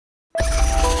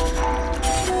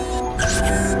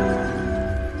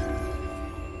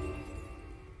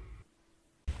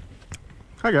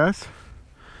Hi guys,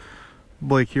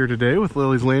 Blake here today with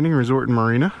Lilley's Landing Resort and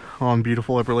Marina on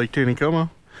beautiful upper Lake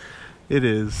Taneycomo. It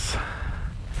is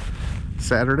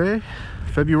Saturday,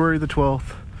 February the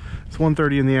 12th. It's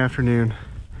 1:30 in the afternoon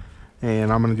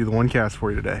and I'm going to do the one cast for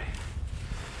you today.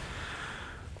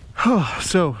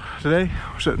 So today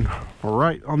we're sitting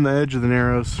right on the edge of the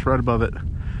Narrows, right above it.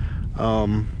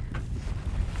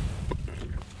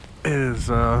 It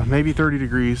is maybe 30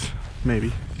 degrees,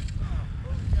 maybe.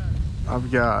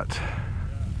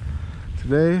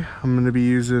 Today I'm going to be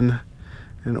using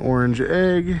an orange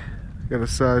egg. Got a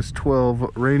size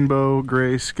 12 rainbow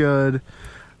gray scud.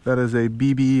 That is a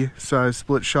BB size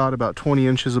split shot, about 20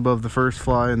 inches above the first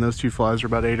fly, and those two flies are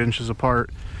about 8 inches apart.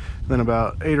 Then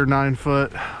about 8 or 9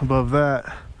 foot above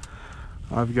that,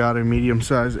 I've got a medium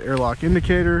size airlock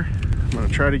indicator. I'm going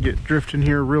to try to get drifting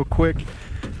here real quick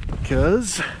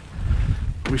because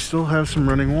we still have some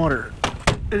running water.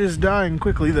 It is dying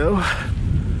quickly though,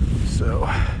 so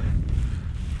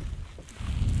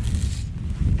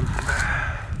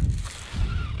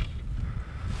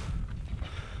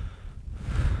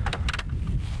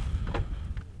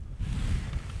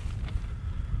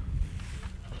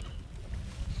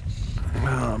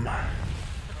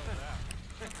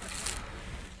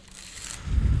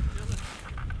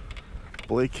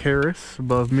Blake Harris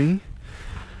above me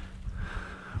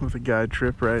with a guide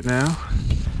trip right now.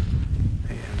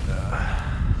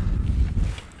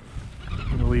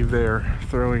 I believe they're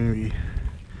throwing the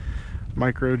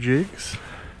micro jigs.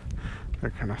 They're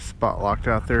kind of spot locked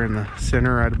out there in the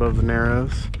center right above the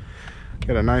Narrows.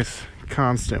 Got a nice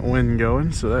constant wind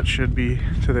going, so that should be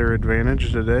to their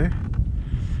advantage today.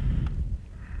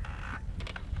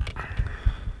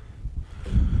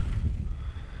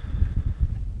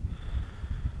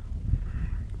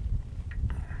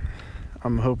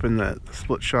 I'm hoping that the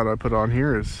split shot I put on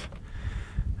here is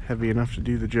heavy enough to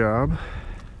do the job.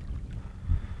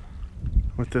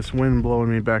 With this wind blowing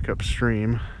me back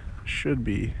upstream, should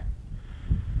be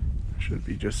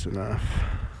just enough.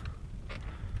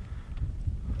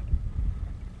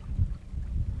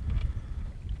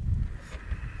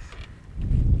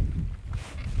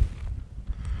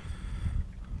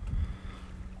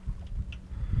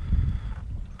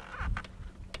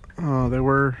 They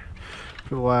were,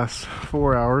 for the last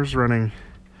 4 hours, running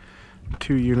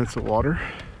 2 units of water.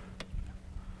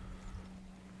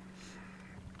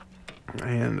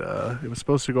 And it was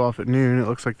supposed to go off at noon. It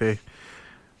looks like they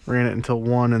ran it until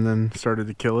 1 and then started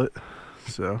to kill it.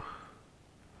 So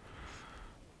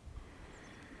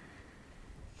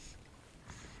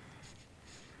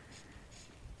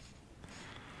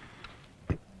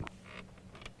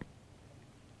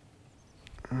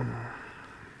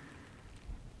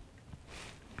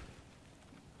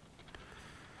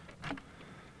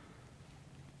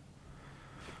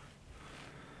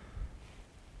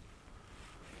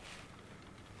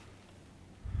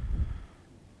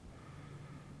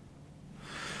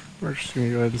we're just going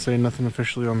to go ahead and say nothing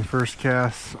officially on the first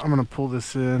cast. I'm going to pull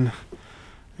this in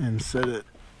and set it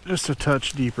just a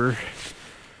touch deeper.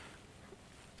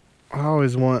 I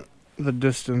always want the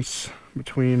distance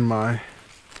between my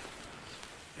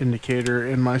indicator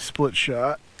and my split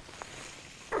shot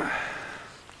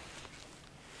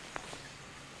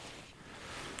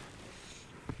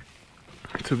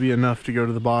to be enough to go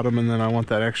to the bottom, and then I want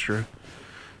that extra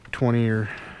 20 or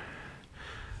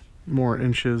more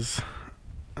inches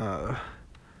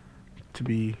to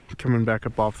be coming back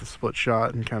up off the split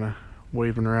shot and kind of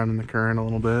waving around in the current a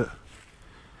little bit.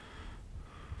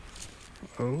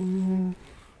 Oh,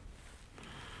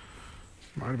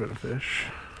 might have been a fish.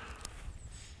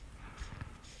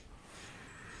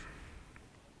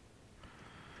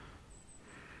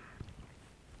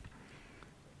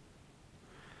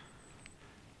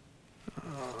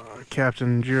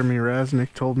 Captain Jeremy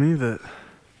Rasnick told me that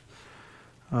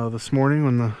this morning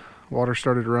when the water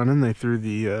started running, they threw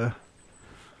the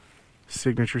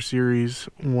Signature Series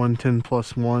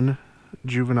 110+1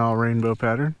 juvenile rainbow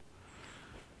pattern,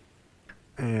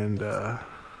 and they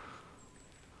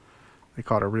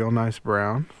caught a real nice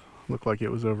brown. Looked like it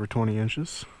was over 20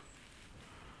 inches.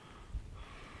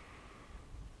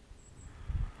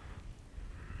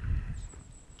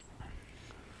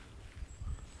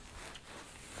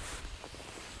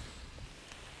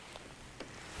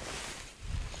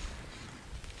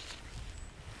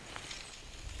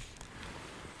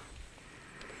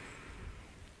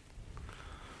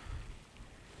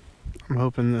 I'm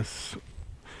hoping this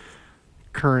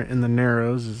current in the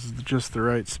Narrows is just the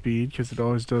right speed, because it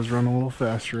always does run a little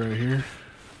faster right here.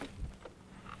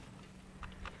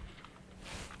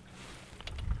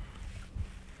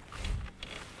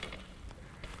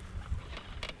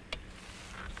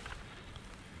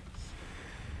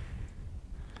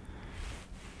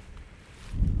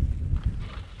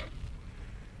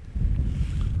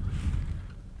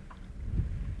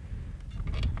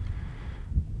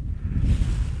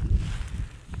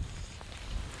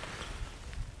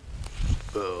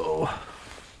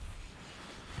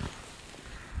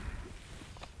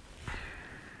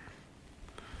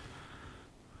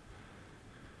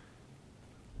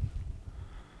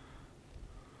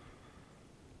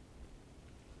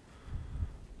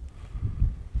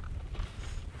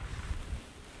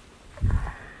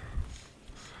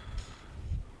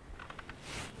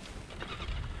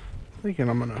 Thinking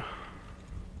I'm gonna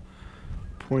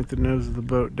point the nose of the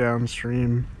boat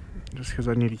downstream just because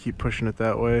I need to keep pushing it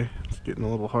that way. It's getting a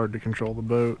little hard to control the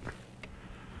boat.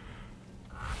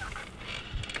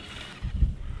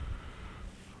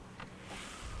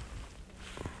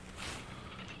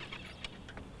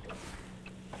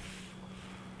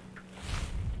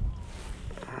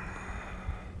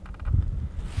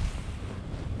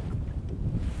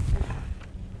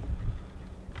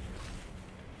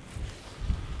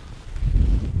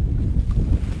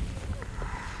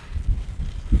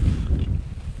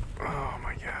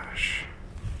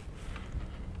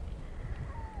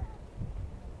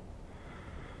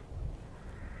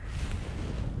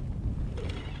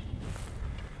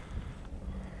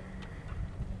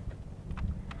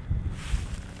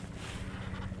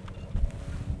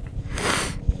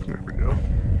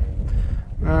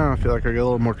 I feel like I got a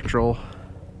little more control.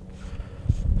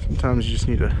 Sometimes you just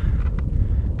need to,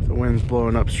 if the wind's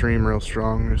blowing upstream real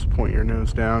strong, just point your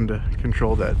nose down to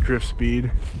control that drift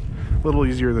speed. A little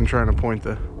easier than trying to point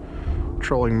the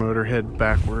trolling motor head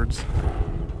backwards.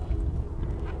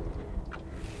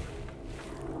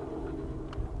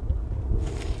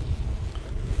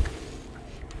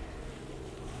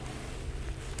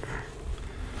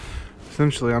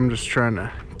 Essentially, I'm just trying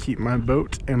to keep my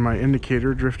boat and my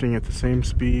indicator drifting at the same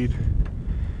speed.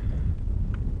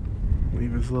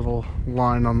 Leave as little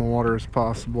line on the water as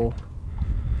possible.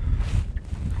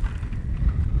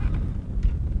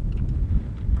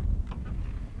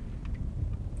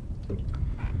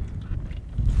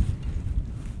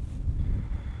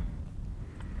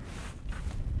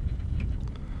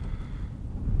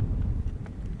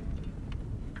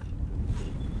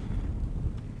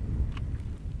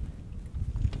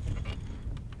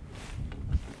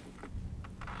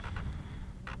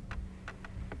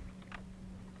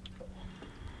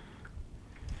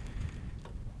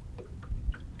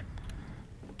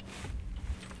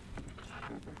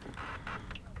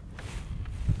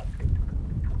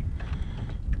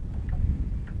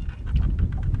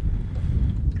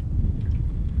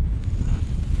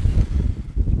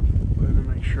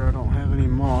 Sure I don't have any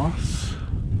moss.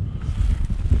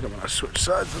 I'm gonna switch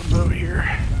sides of the boat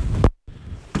here.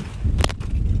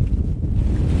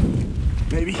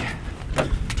 Maybe.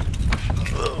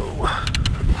 Oh.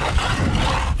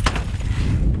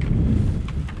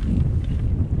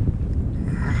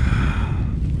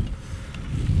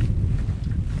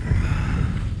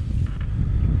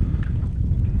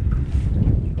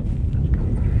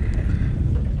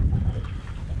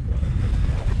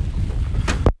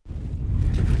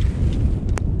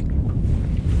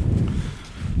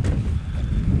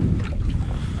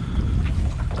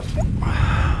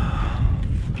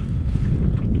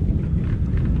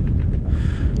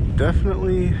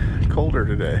 Definitely colder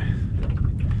today.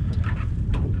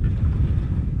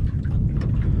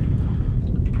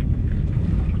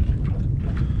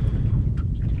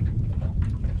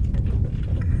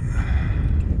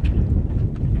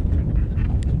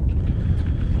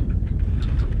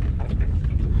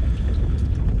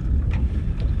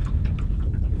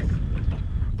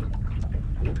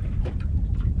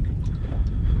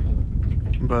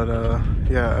 But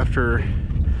yeah, after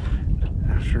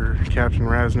Captain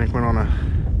Raznick went on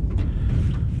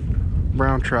a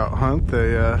brown trout hunt,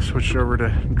 they switched over to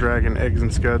dragging eggs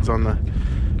and scuds on the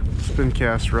spin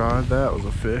cast rod. That was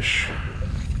a fish.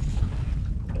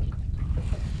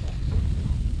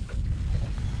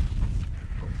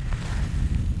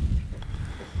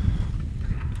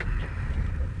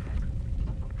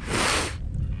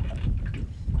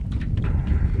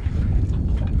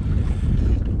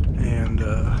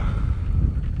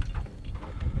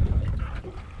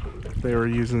 They were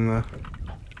using the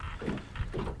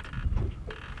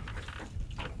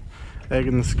egg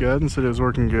and the scud and said it was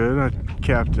working good. I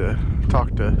talked to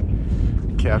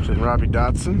Captain Robbie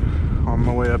Dotson on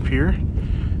my way up here,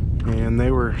 and they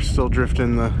were still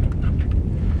drifting the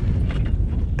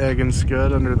egg and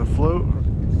scud under the float,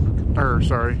 or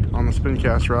sorry, on the spin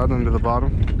cast rod under the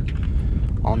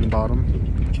bottom, on the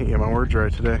bottom. Can't get my words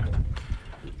right today.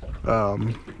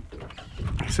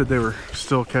 He said they were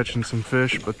still catching some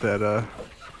fish, but that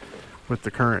with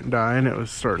the current dying, it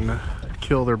was starting to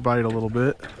kill their bite a little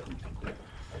bit.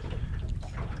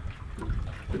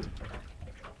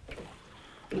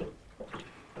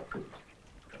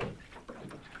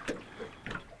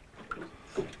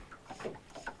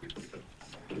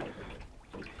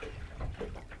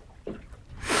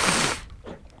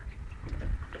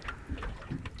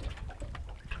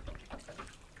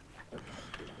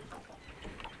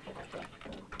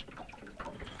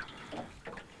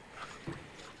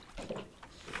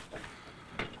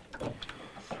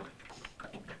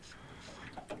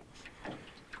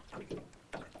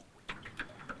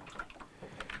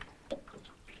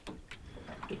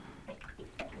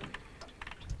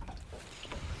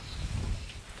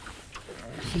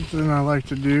 something I like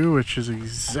to do, which is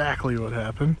exactly what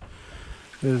happened,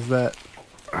 is that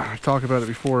I talked about it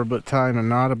before, but tying a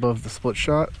knot above the split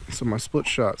shot. So my split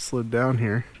shot slid down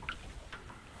here.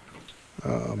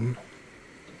 And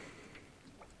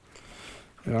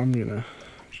I'm gonna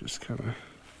just kind of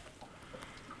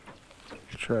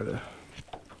try to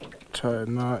tie a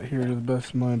knot here to the best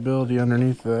of my ability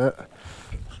underneath that,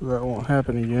 so that won't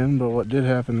happen again. But what did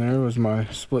happen there was my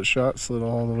split shot slid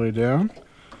all the way down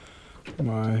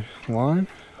my line,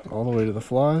 all the way to the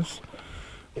flies,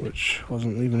 which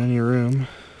wasn't leaving any room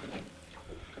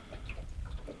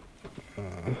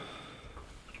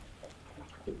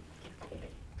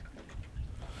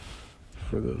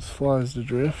for those flies to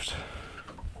drift.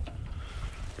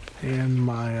 And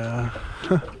my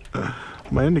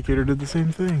my indicator did the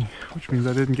same thing, which means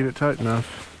I didn't get it tight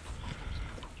enough.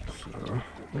 So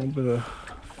a little bit of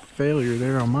failure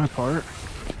there on my part.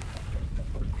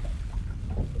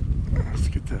 Let's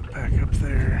get that back up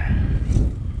there.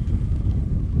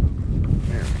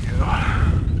 There we go.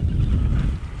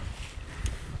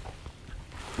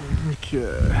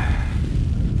 Okay.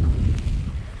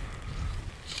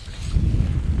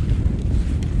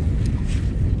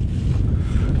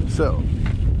 So,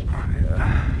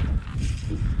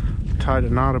 tied a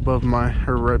knot above my,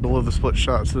 or right below the split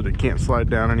shot so that it can't slide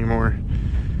down anymore.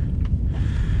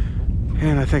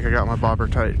 And I think I got my bobber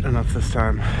tight enough this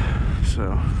time.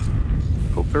 So,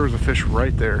 hope there was a fish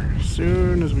right there as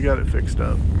soon as we got it fixed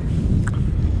up.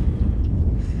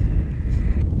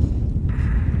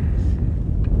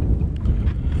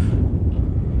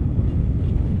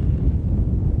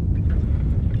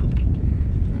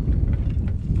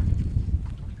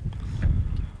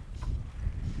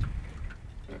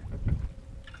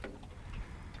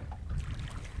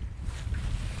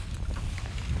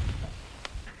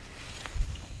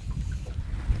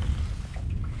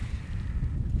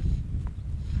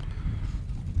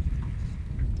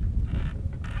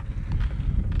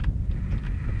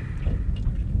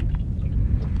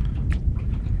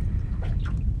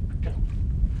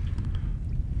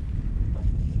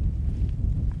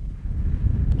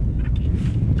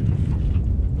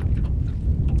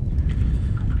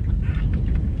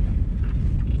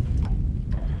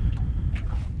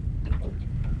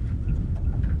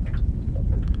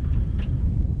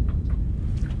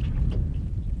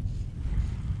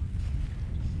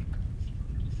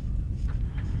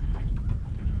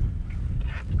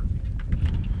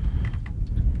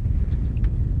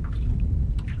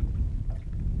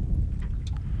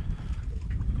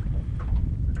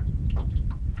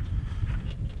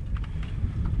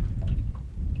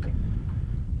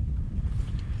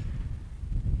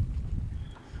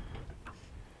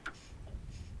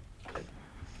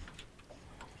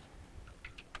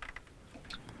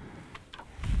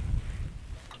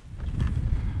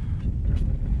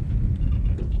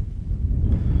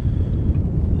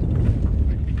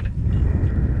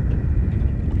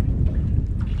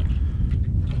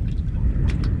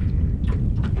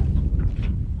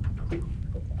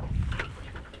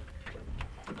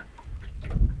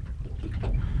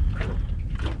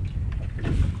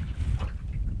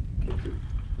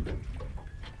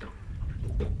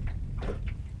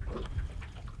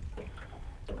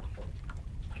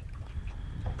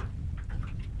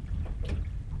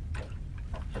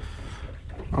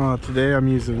 Today I'm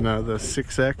using the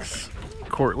 6X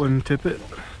Cortland tippet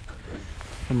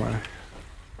for my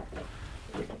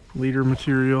leader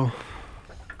material.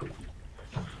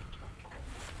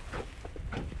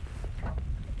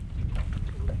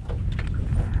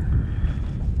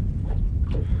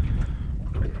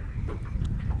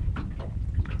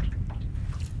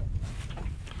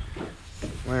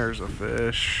 There's a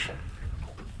fish.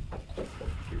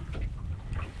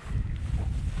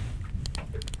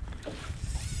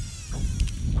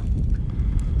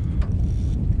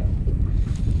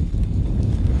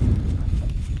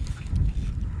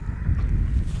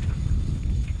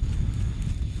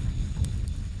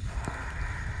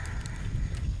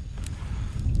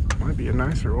 Might be a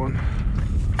nicer one.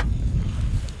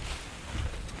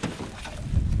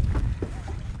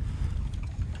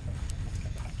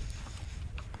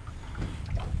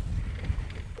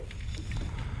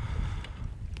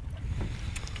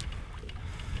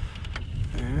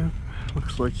 And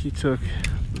looks like he took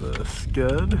the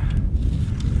scud.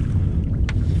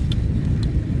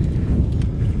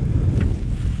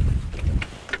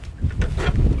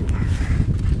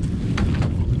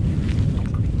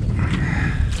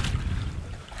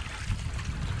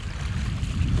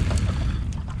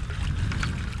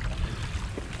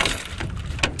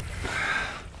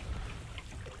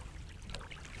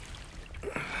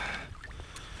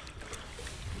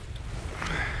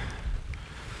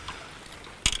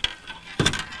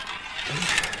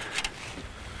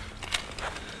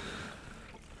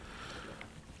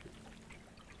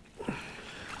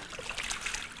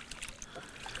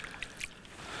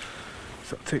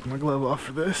 take my glove off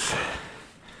for this.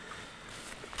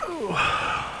 Oh.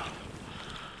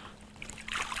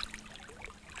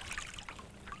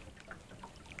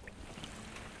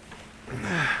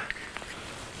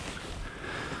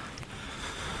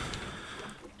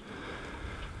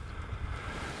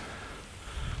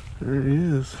 There he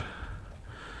is.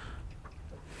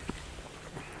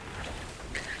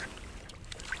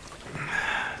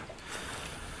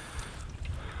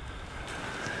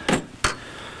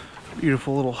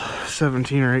 Beautiful little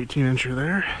 17 or 18 incher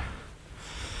there.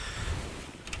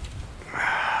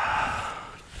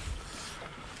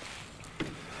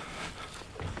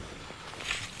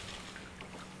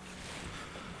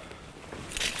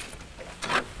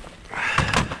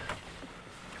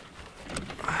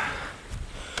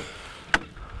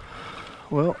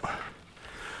 Well,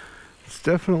 it's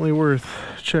definitely worth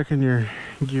checking your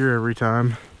gear every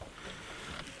time.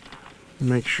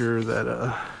 Make sure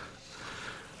that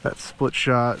that split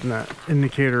shot and that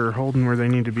indicator are holding where they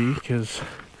need to be, because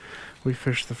we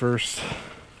fished the first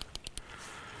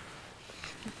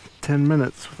 10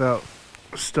 minutes without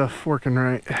stuff working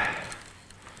right.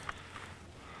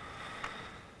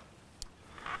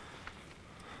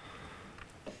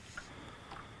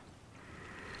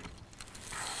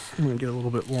 I'm gonna get a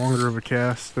little bit longer of a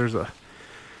cast. There's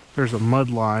a mud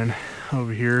line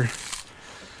over here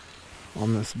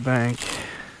on this bank.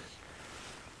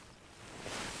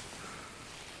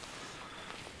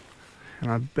 And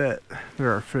I bet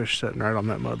there are fish sitting right on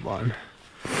that mud line.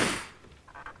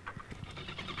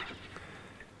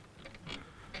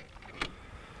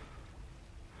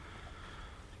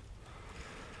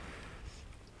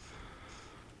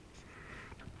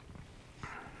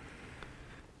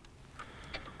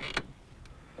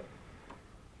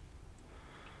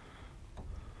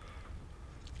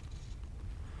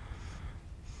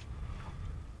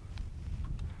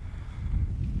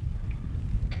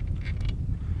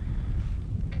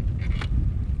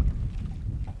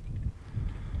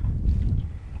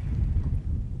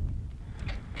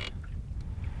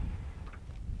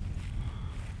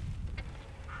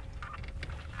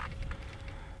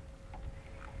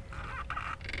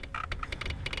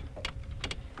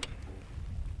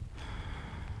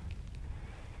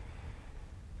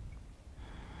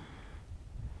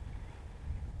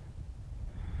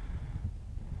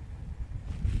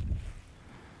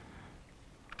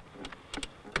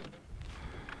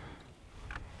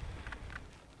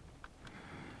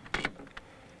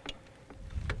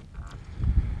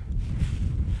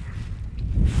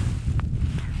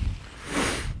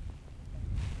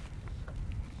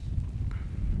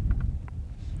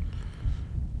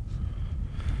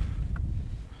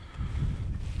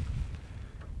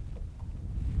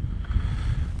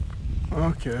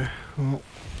 Okay, well,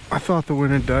 I thought the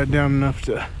wind had died down enough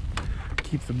to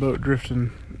keep the boat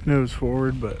drifting nose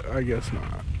forward, but I guess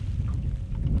not.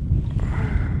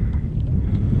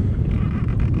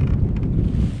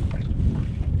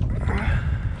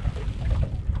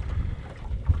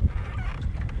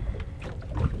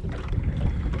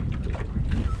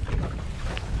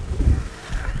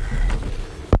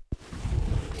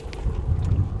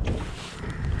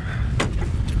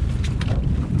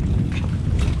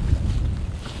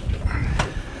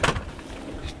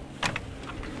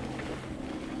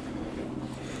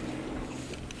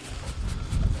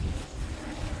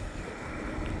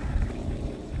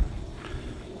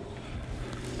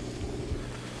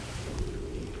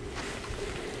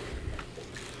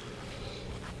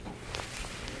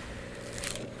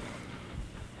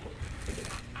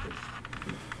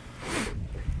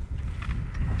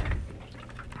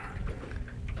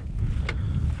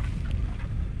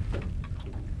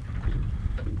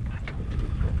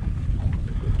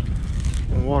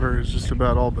 Water is just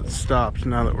about all but stopped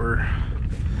now that we're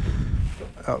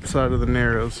outside of the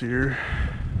narrows here.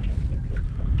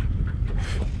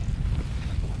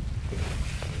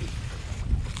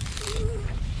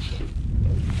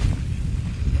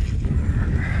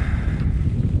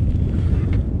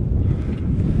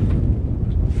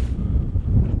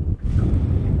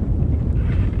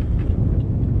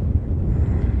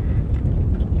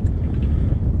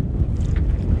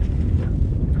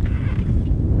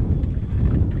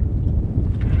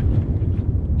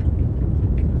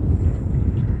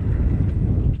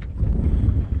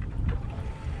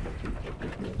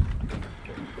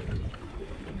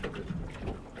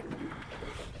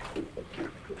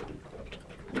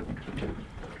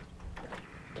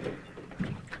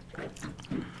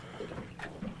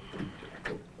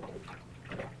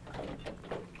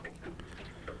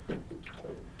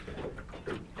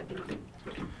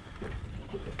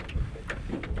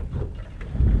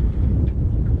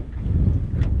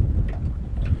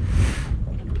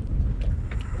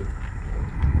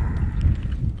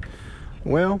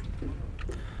 Well,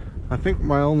 I think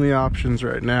my only options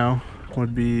right now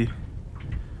would be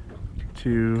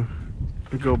to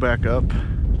go back up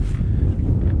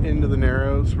into the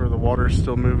narrows where the water's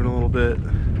still moving a little bit.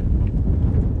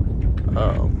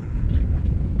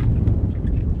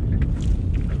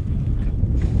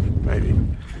 Maybe.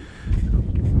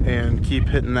 And keep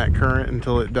hitting that current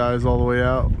until it dies all the way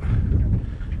out.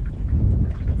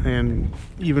 And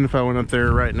even if I went up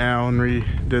there right now and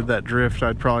redid that drift,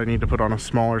 I'd probably need to put on a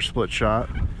smaller split shot,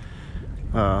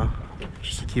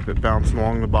 just to keep it bouncing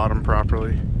along the bottom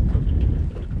properly.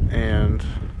 And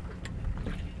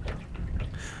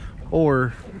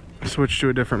or switch to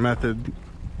a different method,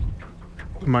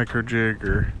 micro jig,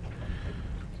 or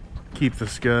keep the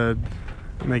scud,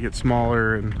 make it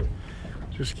smaller, and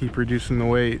just keep reducing the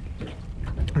weight.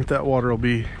 That water will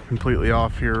be completely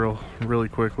off here really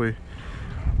quickly.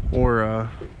 Or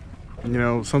you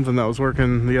know, something that was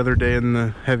working the other day in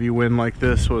the heavy wind like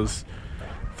this was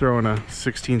throwing a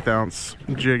 1/16 ounce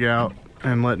jig out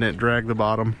and letting it drag the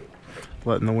bottom,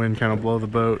 letting the wind kind of blow the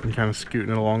boat and kind of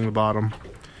scooting it along the bottom.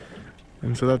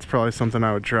 And so that's probably something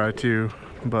I would try too,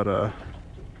 but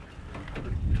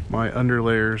my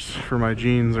underlayers for my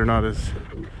jeans are not as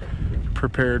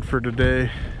prepared for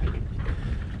today.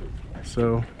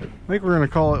 So I think we're gonna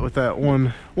call it with that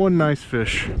one nice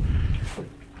fish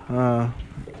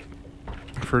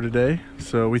for today.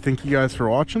 So we thank you guys for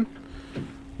watching.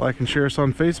 Like and share us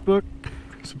on Facebook,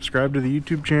 subscribe to the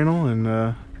YouTube channel,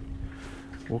 and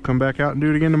we'll come back out and do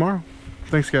it again tomorrow.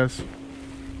 Thanks, guys.